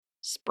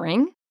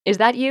Spring? Is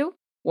that you?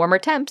 Warmer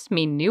temps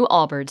mean new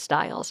Allbirds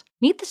styles.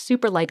 Meet the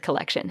Super Light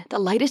Collection, the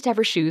lightest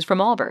ever shoes from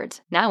Allbirds,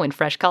 now in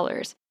fresh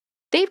colors.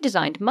 They've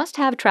designed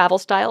must-have travel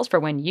styles for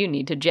when you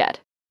need to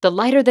jet. The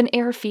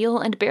lighter-than-air feel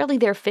and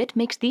barely-there fit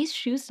makes these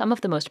shoes some of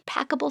the most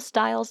packable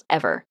styles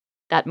ever.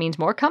 That means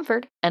more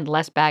comfort and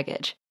less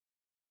baggage.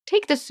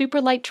 Take the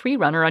Super Light Tree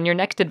Runner on your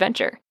next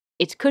adventure.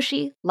 Its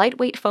cushy,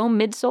 lightweight foam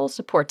midsole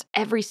supports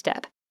every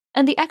step,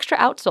 and the extra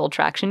outsole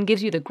traction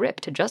gives you the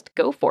grip to just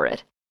go for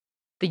it.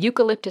 The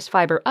eucalyptus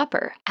fiber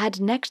upper adds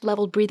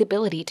next-level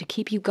breathability to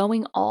keep you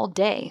going all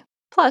day.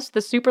 Plus, the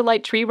Super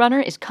Light Tree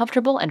Runner is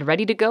comfortable and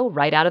ready to go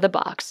right out of the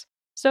box.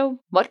 So,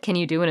 what can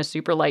you do in a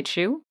super light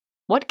shoe?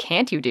 What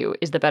can't you do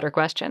is the better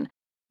question.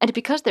 And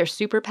because they're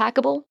super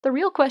packable, the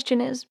real question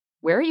is,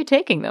 where are you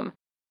taking them?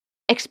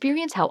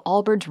 Experience how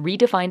Allbirds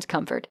redefines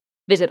comfort.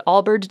 Visit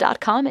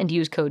allbirds.com and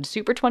use code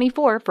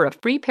SUPER24 for a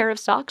free pair of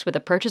socks with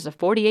a purchase of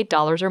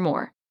 $48 or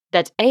more.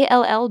 That's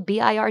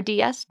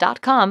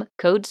ALLBIRDS.com,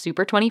 code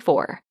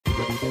SUPER24.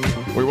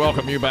 We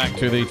welcome you back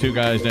to the Two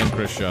Guys Named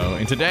Chris show.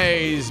 In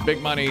today's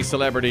Big Money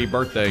Celebrity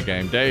Birthday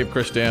Game, Dave,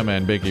 Chris Dim,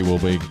 and Biggie will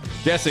be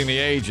guessing the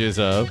ages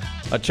of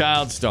a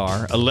child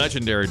star, a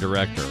legendary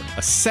director,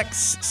 a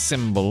sex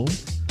symbol.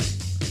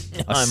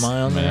 Am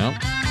I on there?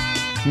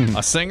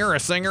 A singer,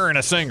 and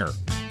a singer.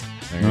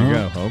 There you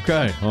go.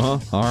 Okay.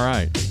 All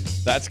right.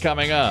 That's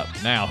coming up.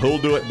 Now, who'll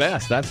do it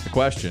best? That's the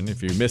question.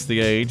 If you miss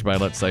the age by,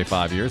 let's say,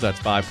 5 years, that's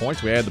 5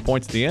 points. We add the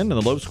points at the end,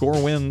 and the low score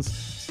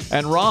wins.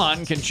 And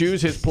Ron can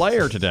choose his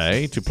player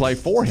today to play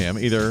for him,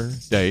 either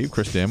Dave,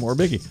 Chris Dim, or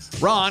Biggie.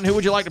 Ron, who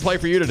would you like to play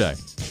for you today?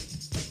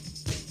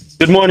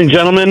 Good morning,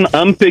 gentlemen.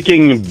 I'm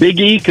picking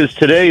Biggie because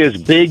today is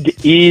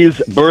Big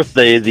E's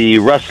birthday, the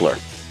wrestler.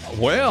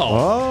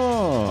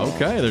 Well,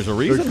 okay, there's a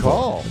reason Good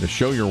call. to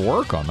show your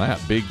work on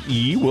that. Big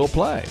E will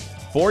play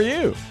for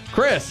you.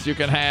 Chris, you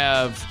can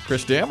have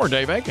Chris Dim or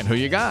Dave Aiken. Who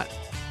you got?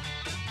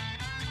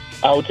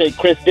 I will take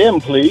Chris Dim,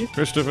 please.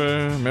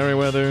 Christopher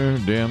Merriweather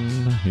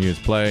Dim. He is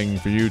playing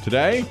for you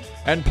today.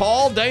 And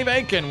Paul, Dave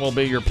Aiken will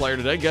be your player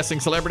today, guessing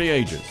celebrity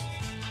ages.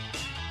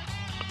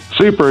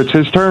 Super, it's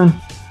his turn.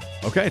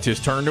 Okay, it's his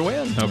turn to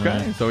win.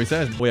 Okay, so he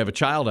says we have a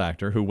child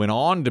actor who went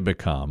on to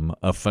become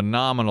a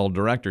phenomenal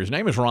director. His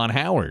name is Ron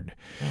Howard.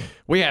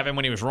 We have him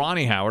when he was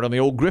Ronnie Howard on the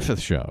old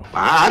Griffith Show.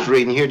 I was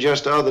reading here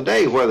just the other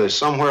day where there's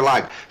somewhere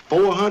like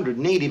 400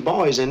 needy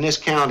boys in this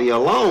county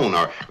alone,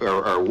 or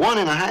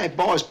 1.5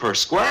 boys per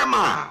square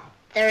mile.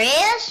 There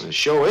is? It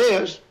sure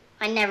is.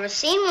 I never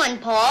seen one,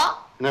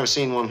 Paul. Never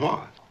seen one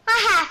what? A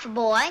half a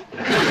boy.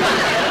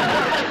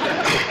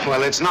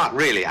 Well, it's not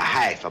really a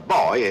half a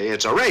boy.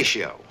 It's a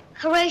ratio.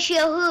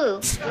 Horatio who?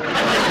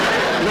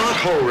 Not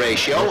whole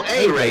ratio,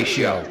 a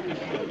ratio.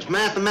 It's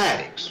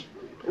mathematics,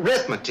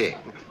 arithmetic.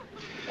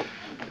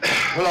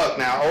 Look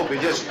now, Opie,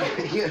 just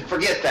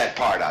forget that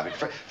part of it.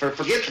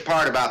 Forget the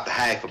part about the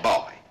half a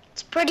boy.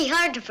 It's pretty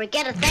hard to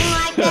forget a thing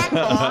like that,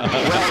 Paul.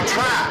 Well,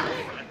 try.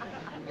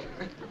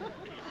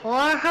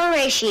 Poor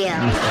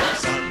Horatio.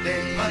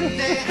 Sunday,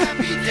 Monday,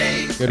 happy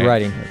days. Good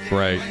writing.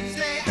 Great.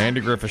 Andy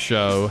Griffith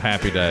Show,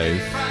 Happy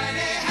Days,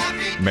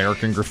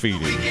 American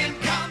Graffiti.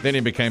 Then he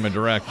became a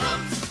director.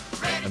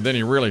 And then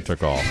he really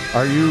took off.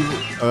 Are you,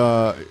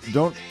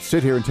 don't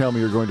sit here and tell me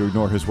you're going to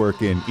ignore his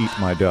work in Eat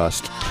My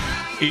Dust.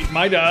 Eat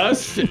My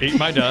Dust. Eat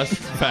My Dust.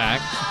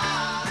 Fact.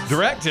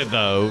 Directed,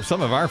 though,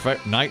 some of our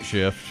Night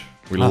Shift.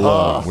 We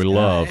love.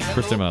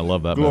 Kristen and I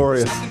love that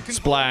Glorious. movie.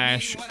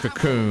 Splash,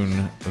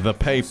 Cocoon, The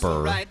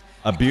Paper,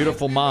 A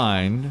Beautiful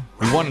Mind.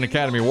 He won an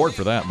Academy Award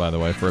for that, by the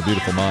way, for A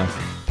Beautiful Mind.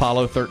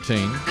 Apollo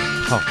 13.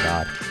 Oh,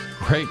 God.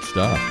 Great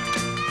stuff.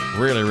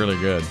 Really, really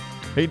good.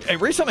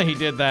 Recently he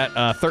did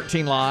that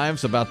 13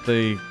 Lives about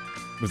the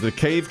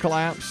cave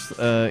collapse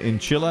in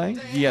Chile?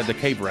 Yeah, the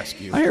cave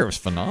rescue. I hear it was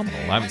phenomenal.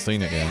 I haven't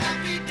seen it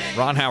yet.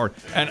 Ron Howard.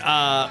 And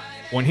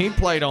when he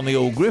played on the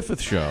old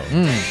Griffith Show,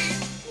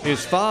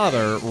 his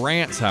father,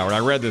 Rance Howard, I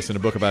read this in a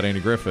book about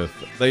Andy Griffith,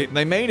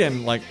 they made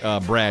him like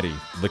bratty.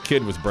 The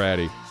kid was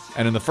bratty.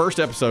 And in the first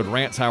episode,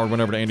 Rance Howard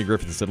went over to Andy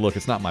Griffith and said, look,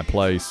 it's not my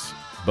place,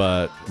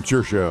 but it's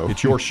your show.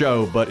 It's your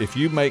show, but if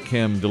you make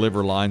him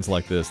deliver lines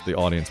like this, the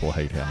audience will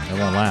hate him. It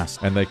won't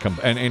last. And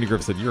and Andy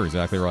Griffith said, you're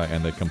exactly right,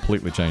 and they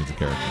completely changed the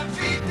character.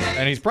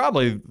 And he's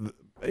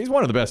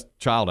one of the best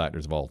child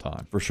actors of all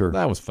time. For sure.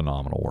 That was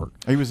phenomenal work.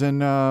 He was in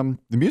The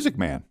Music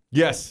Man.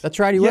 Yes. That's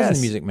right, he was in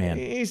The Music Man.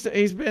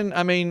 He's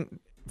been,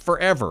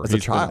 forever. As a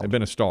child.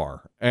 Been a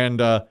star. And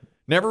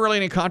never really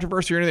any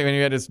controversy or anything. And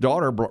he had his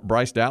daughter,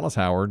 Bryce Dallas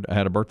Howard,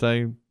 had a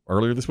birthday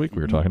earlier this week.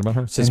 We were talking about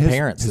her. His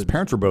parents. His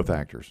parents were both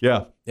actors.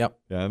 Yeah. Yep.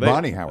 Yeah,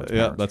 Ronnie Howard's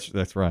parents. Yeah,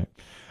 that's right.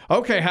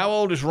 Okay, how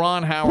old is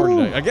Ron Howard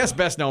today? I guess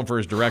best known for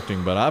his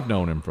directing, but I've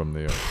known him from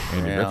the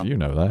Andy Griffith. You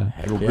know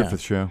that. The old Griffith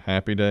Show.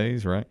 Happy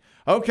Days, right?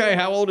 Okay,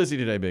 how old is he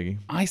today, Biggie?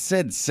 I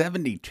said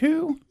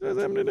 72. What does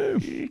that have to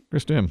do?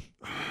 Chris Tim.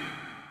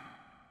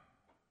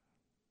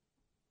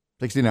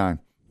 69.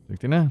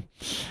 69.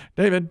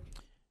 David.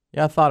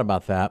 Yeah, I thought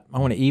about that. I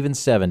want to even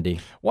 70.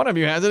 One of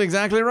you has it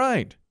exactly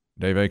right.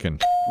 Dave Aiken.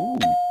 Ooh.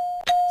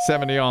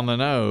 70 on the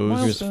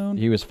nose.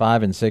 He was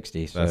 5 and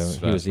 60, so That's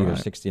he was either right.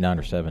 69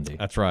 or 70.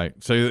 That's right.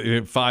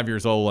 So 5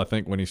 years old, I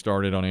think, when he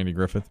started on Andy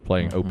Griffith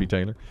playing Opie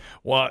Taylor.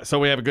 Well, so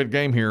we have a good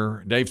game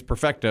here. Dave's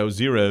perfecto,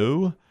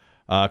 0.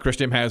 Chris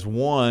Tim has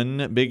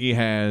 1. Biggie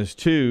has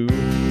 2.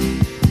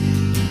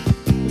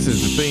 This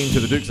is the theme to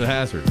the Dukes of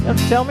Hazzard. You have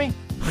to tell me?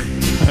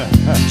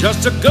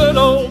 Just a good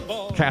old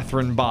boy.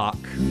 Catherine Bach,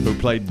 who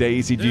played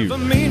Daisy Duke.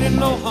 Never meaning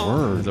no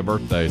harm. It's a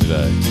birthday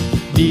today.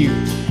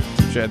 Duke.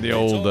 She had the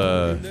old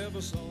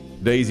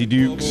Daisy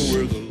Dukes.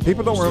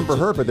 People don't remember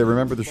her, but they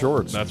remember the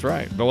shorts. That's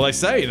right. But well,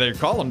 they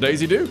call them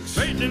Daisy Dukes.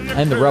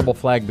 And the rebel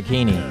flag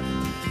bikini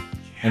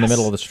in the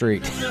middle of the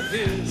street.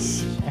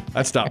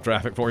 That stopped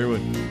traffic for you,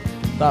 wouldn't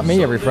it? Not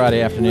me every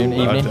Friday afternoon,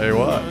 I'll evening. tell you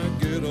what.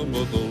 You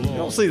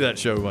don't see that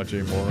show much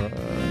anymore.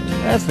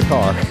 That's the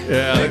car.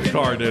 Yeah, I think the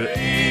car did it.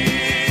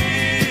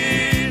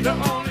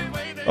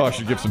 Oh, I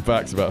should give some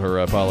facts about her.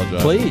 I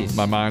apologize. Please.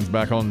 My mind's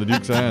back on the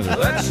Dukes of Hazzard.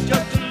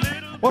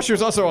 Well, she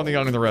was also on The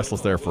Young and the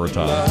Restless there for a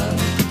time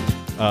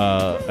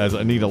as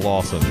Anita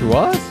Lawson. She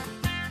was?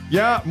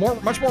 Yeah,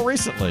 much more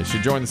recently. She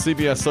joined the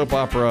CBS soap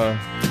opera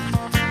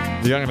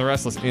The Young and the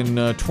Restless in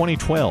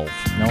 2012.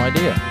 No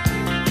idea.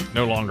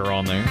 No longer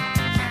on there.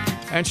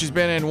 And she's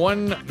been in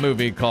one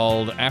movie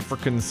called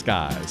African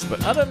Skies.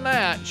 But other than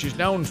that, she's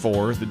known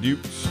for The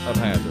Dukes of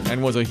Hazzard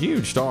and was a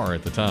huge star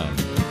at the time.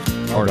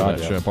 Part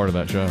of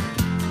that show.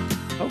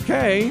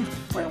 Okay.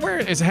 Where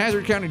is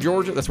Hazzard County,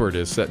 Georgia? That's where it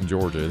is, set in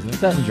Georgia, isn't it?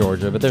 Set in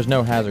Georgia, but there's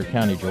no Hazzard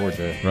County,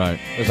 Georgia. Right.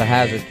 There's a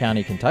Hazzard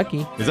County,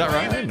 Kentucky. Is that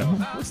right? I didn't know.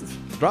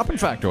 Dropping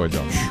factoids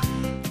on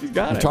you. He's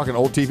got You're it. talking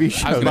old TV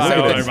shows. I was gonna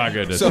say Oh, this. my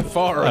goodness. So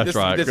far, That's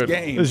right. this Good.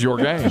 game. This is your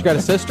game. She's got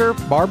a sister,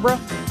 Barbara.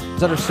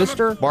 Is that her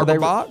sister? Barbara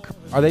Bach?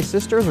 Are they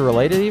sisters or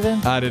related even?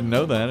 I didn't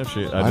know that. If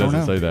she, don't doesn't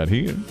know. say that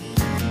here.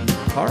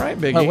 All right,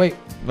 Biggie. Oh, wait.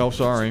 No,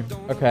 sorry.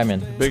 Okay, I'm in.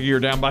 Biggie, you're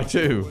down by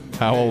 2.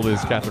 How old is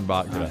Catherine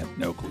Bach I today? have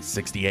no clue.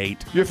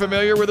 68. You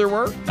familiar with her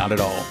work? Not at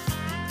all.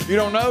 You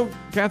don't know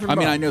Catherine I Bach?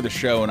 mean, I know the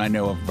show and I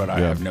know of, but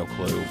I have no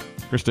clue.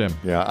 Chris Tim.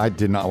 Yeah, I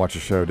did not watch the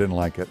show. Didn't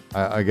like it.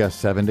 I guess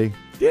 70.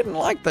 Didn't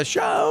like the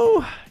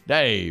show.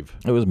 Dave.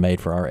 It was made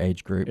for our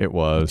age group. It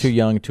was. Too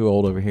young, too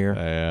old over here.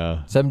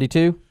 Yeah.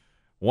 72?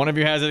 One of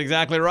you has it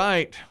exactly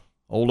right.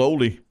 Old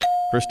oldie.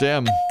 Chris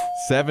Tim,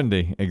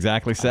 70.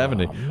 Exactly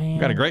 70. Oh, man. We've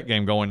got a great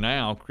game going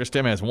now. Chris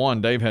Tim has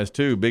 1. Dave has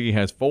 2. Biggie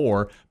has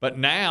 4. But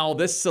now,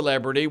 this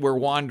celebrity, we're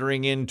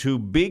wandering into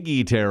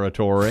Biggie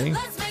territory.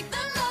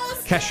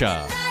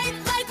 Kesha.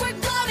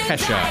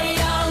 Kesha.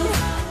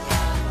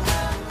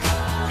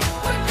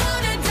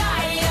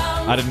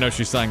 I didn't know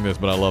she sang this,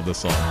 but I love this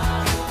song.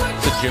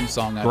 It's a gym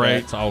song, I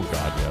Great. bet. Oh,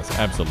 God, yes.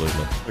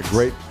 Absolutely. A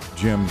great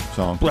Jim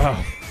song.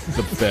 Oh,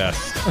 the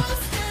best.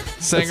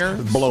 Singer.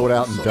 Blow it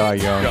out and die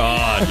young.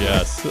 God,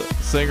 yes.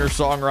 Singer,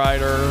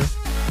 songwriter.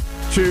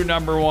 2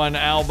 #1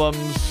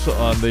 albums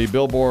on the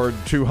Billboard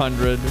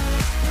 200.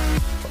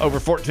 Over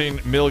 14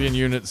 million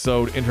units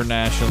sold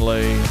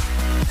internationally.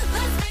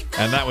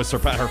 And that was her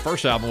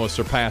first album was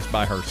surpassed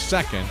by her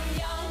second.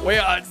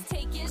 Well, I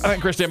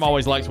think Chris Tim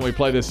always likes when we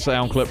play this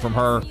sound clip from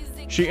her.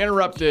 She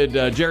interrupted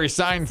Jerry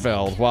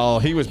Seinfeld while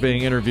he was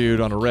being interviewed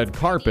on a red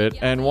carpet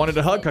and wanted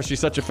to hug because she's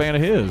such a fan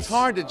of his. It's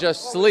hard to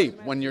just sleep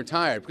when you're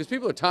tired because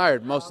people are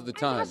tired most of the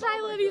time.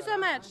 I love you so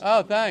much.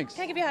 Oh, thanks.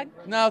 Can I give you a hug?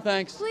 No,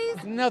 thanks. Please?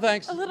 No,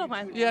 thanks. A little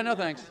one. Yeah, no,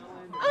 thanks.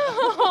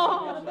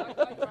 Oh.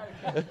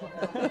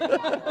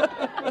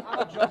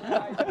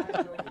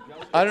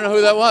 I don't know who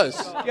that was.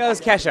 Yeah,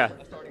 that's Kesha.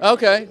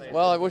 Okay.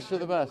 Well, I wish her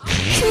the best.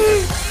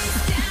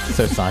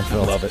 So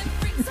Seinfeld of it.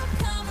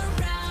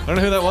 I don't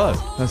know who that was.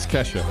 That's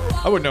Kesha.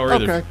 I wouldn't know her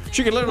either. Okay.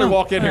 She could literally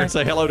walk in here and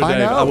say hello to I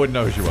Dave. know. I wouldn't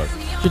know who she was.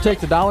 She take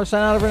the dollar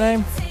sign out of her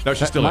name? No,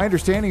 she's still My in.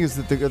 understanding is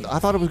that I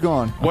thought it was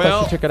gone. I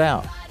thought she took it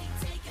out.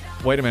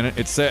 Wait a minute.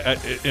 It said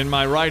in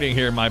my writing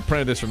here, I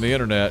printed this from the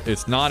internet.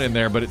 It's not in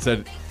there, but it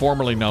said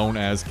formerly known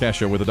as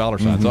Kesha with a dollar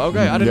sign. So,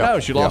 okay, I didn't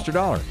know. She lost her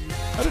dollar.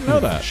 I didn't know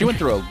that. She went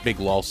through a big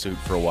lawsuit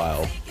for a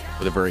while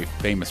with a very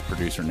famous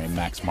producer named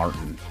Max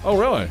Martin. Oh,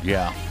 really?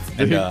 Yeah.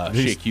 And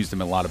she accused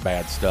him of a lot of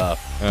bad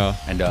stuff. Yeah.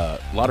 And a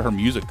lot of her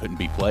music couldn't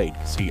be played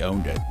because he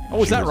owned it.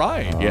 Oh, is that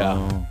right?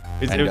 Yeah.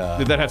 Did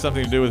And, that have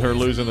something to do with her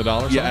losing the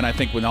dollar sign? Yeah, and I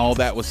think when all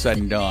that was said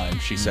and done,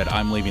 she said,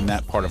 "I'm leaving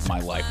that part of my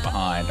life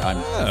behind.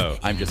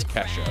 I'm just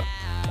Kesha."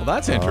 Well,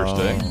 that's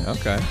interesting.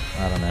 Okay.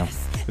 I don't know.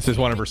 This is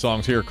one of her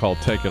songs here called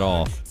Take It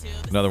Off.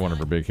 Another one of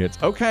her big hits.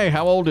 Okay,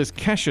 how old is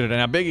Kesha today?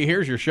 Now, Biggie,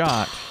 here's your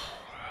shot.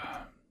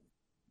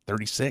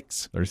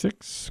 36.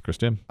 36. Chris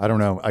Tim. I don't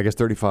know. I guess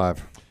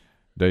 35.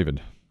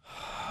 David.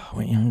 I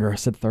went younger. I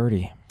said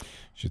 30.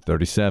 She's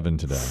 37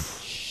 today.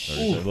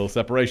 37. A little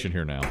separation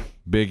here now.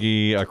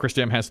 Biggie, Chris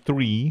Tim has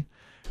 3.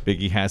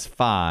 Biggie has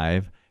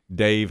 5.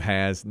 Dave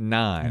has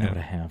 9. I know what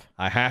I have.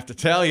 I have to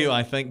tell you,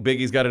 I think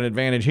Biggie's got an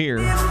advantage here.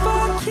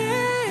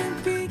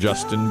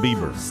 Justin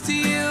Bieber.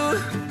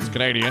 He's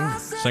Canadian,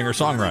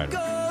 singer-songwriter.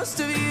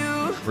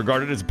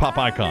 Regarded as a pop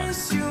icon.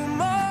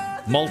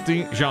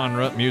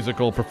 Multi-genre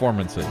musical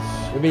performances.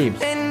 The Biebs.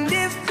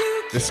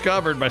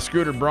 Discovered by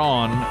Scooter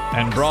Braun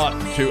and brought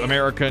to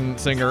American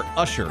singer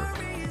Usher,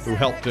 who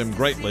helped him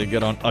greatly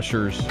get on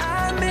Usher's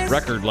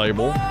record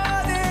label.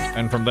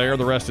 And from there,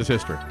 the rest is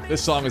history.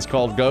 This song is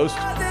called Ghost.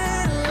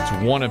 It's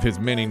one of his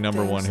many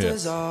number one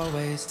hits.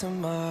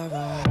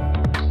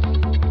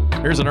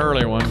 Here's an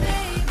earlier one.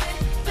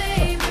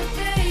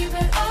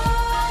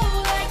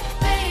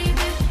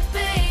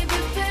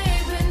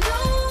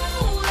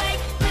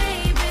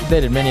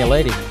 Dated many a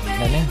lady,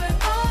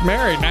 hasn't he?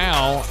 Married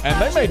now,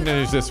 and they made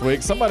news this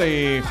week.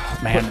 Somebody,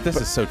 Man, this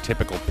is so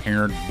typical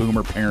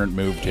boomer parent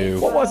move too.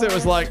 what was it? It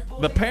was like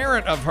the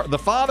parent of her, the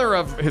father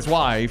of his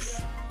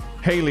wife,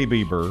 Hailey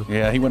Bieber.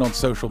 Yeah, he went on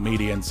social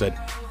media and said,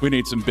 "We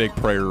need some big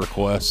prayer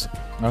requests."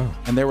 Oh.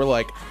 And they were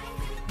like,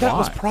 "That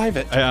was Why?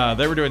 private."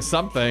 They were doing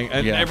something,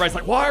 and Yeah. everybody's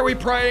like, "Why are we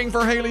praying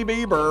for Hailey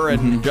Bieber?"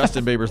 And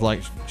Justin Bieber's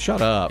like,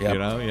 "Shut up," Yep. you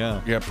know? Yeah.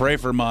 Yeah, pray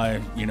for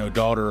my,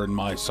 daughter and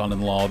my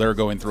son-in-law. They're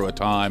going through a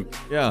time.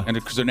 Yeah. And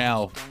so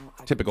now,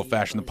 typical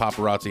fashion, the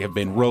paparazzi have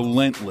been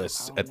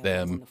relentless at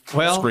them,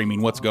 Well-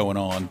 screaming, "What's going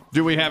on?"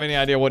 Do we have any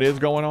idea what is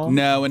going on?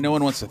 No, and no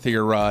one wants to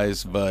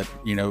theorize, but,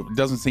 it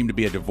doesn't seem to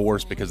be a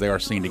divorce because they are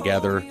seen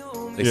together.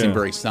 They seem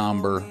very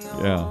somber.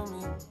 Yeah.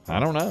 I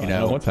don't know. I don't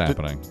know what's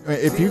happening.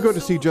 If you go to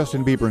see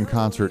Justin Bieber in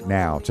concert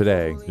now,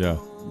 today,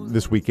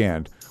 this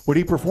weekend, would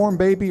he perform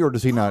Baby, or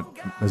does he not?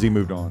 Has he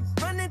moved on?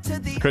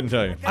 Couldn't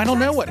tell you. I don't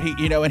know what he,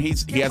 and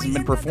he hasn't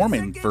been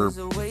performing for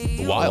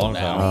a while long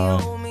now.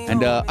 time.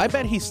 And I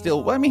bet he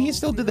still, he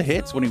still did the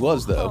hits when he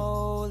was,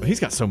 though. But he's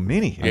got so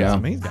many hits. Yeah. I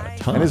mean, he's got a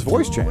ton. And his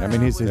voice changed. I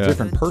mean, he's a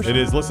different person.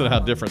 It is. Listen to how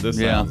different this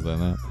sounds than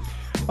that.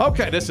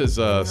 Okay, this is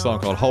a song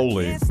called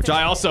Holy, which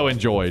I also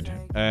enjoyed.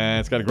 And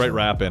it's got a great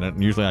rap in it.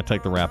 And usually I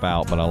take the rap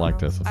out, but I like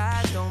this one.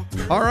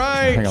 All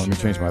right. Hang on, let me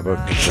change my vote.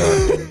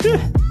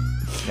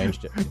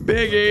 Changed it.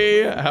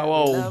 Biggie, how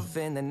old?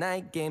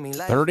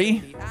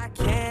 30?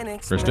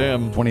 Chris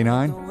Tim.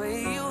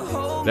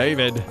 29?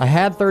 David. I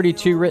had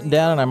 32 written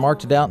down, and I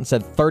marked it out and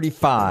said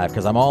 35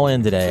 because I'm all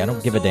in today. I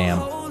don't give a damn.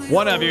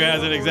 One of you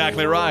has it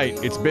exactly right.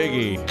 It's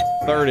Biggie.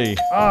 30. I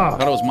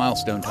thought it was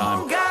milestone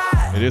time.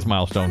 It is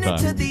milestone time.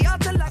 I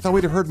thought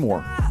we'd have heard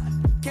more.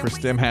 Chris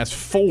Tim has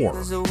 4.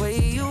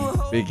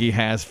 Biggie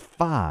has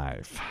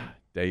 5.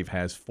 Dave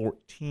has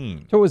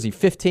 14. So was he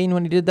 15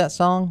 when he did that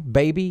song,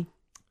 Baby?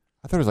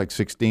 I thought it was like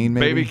 16,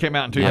 maybe. Baby came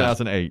out in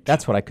 2008.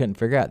 That's what I couldn't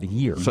figure out, the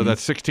year. So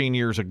that's 16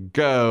 years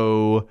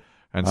ago.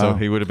 And so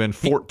he would have been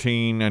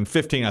 14 and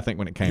 15, I think,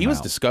 when it came out. He was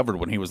discovered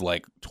when he was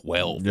like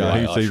 12. Yeah, by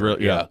he's Usher.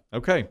 really, yeah.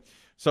 Okay.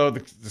 So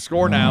the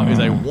score now is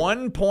a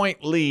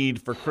 1-point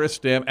lead for Chris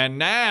Dim. And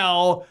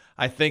now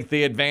I think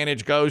the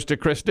advantage goes to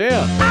Chris Dim.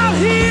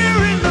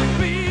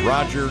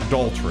 Roger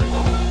Daltrey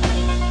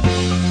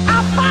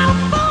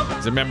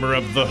is a member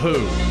of The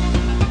Who.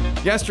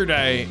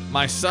 Yesterday,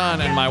 my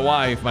son and my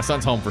wife, my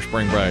son's home for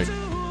spring break,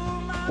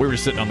 we were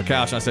just sitting on the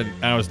couch,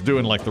 and I was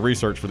doing like the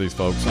research for these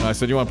folks, and I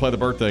said, "You want to play the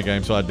birthday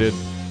game?" So I did,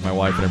 my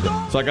wife and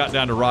everything. So I got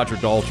down to Roger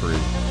Daltrey,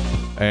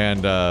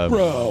 and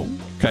Bro.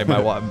 okay,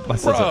 my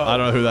son said, "I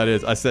don't know who that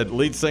is." I said,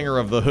 "Lead singer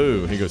of The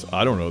Who." He goes,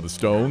 "I don't know, the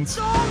Stones."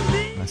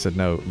 I said,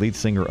 "No, lead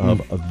singer of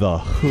The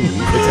Who."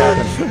 It's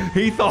happening.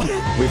 He thought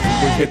We've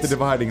hit the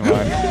dividing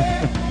line.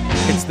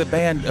 It's the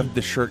band of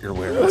the shirt you're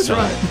wearing. that's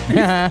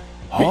right.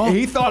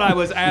 He thought I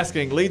was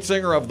asking lead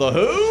singer of The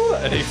Who,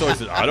 and he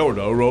said, "I don't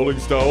know, Rolling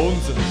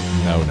Stones." And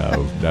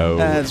no.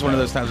 It's one of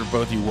those times where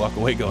both of you walk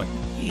away going,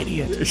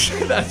 "Idiot."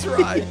 That's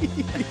right.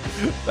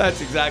 That's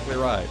exactly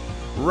right.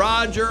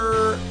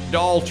 Roger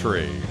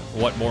Daltrey.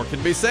 What more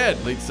can be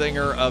said? Lead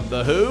singer of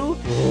The Who.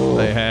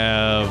 They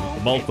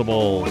have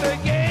multiple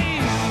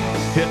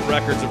hit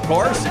records, of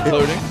course,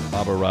 including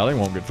Bob O'Reilly,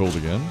 Won't Get Fooled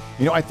Again.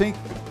 You know, I think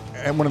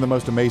one of the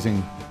most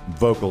amazing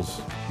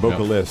vocalists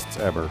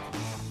ever.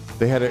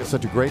 They had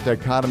such a great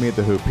dichotomy at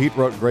The Who. Pete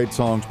wrote great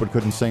songs, but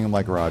couldn't sing them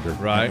like Roger.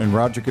 Right. And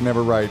Roger could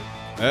never write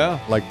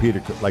like Pete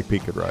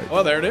could write.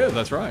 Well, there it is.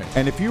 That's right.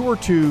 And if you look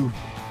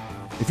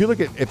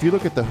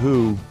at The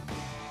Who,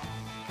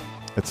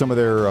 at some of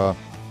their, I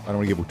don't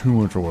want to give too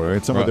much away,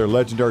 at some of their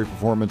legendary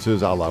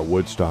performances, a la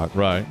Woodstock.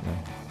 Right.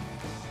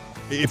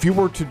 If you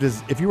were to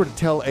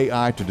tell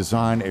AI to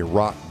design a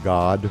rock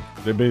god,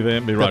 It'd be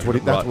Roger.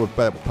 That's what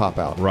would pop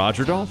out.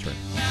 Roger Daltrey.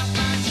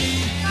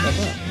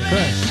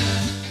 Okay.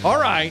 All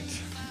right,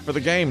 for the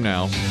game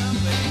now.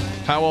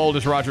 How old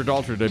is Roger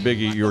Daltrey today,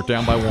 Biggie? You're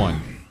down by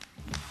 1.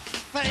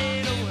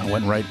 I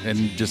went right and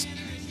just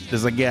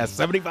as a guess,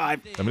 75.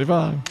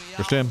 75.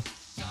 Chris Tim.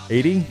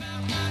 80.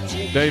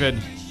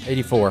 David.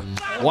 84.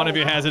 One of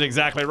you has it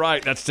exactly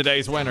right. That's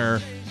today's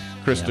winner,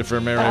 Christopher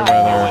Merriweather.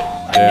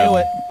 I knew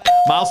it.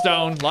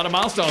 Milestone. A lot of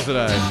milestones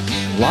today.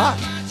 Lot.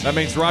 That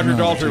means Roger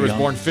Daltrey was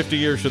born 50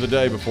 years to the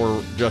day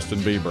before Justin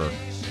Bieber.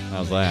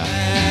 How's that?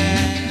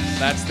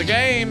 That's the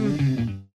game.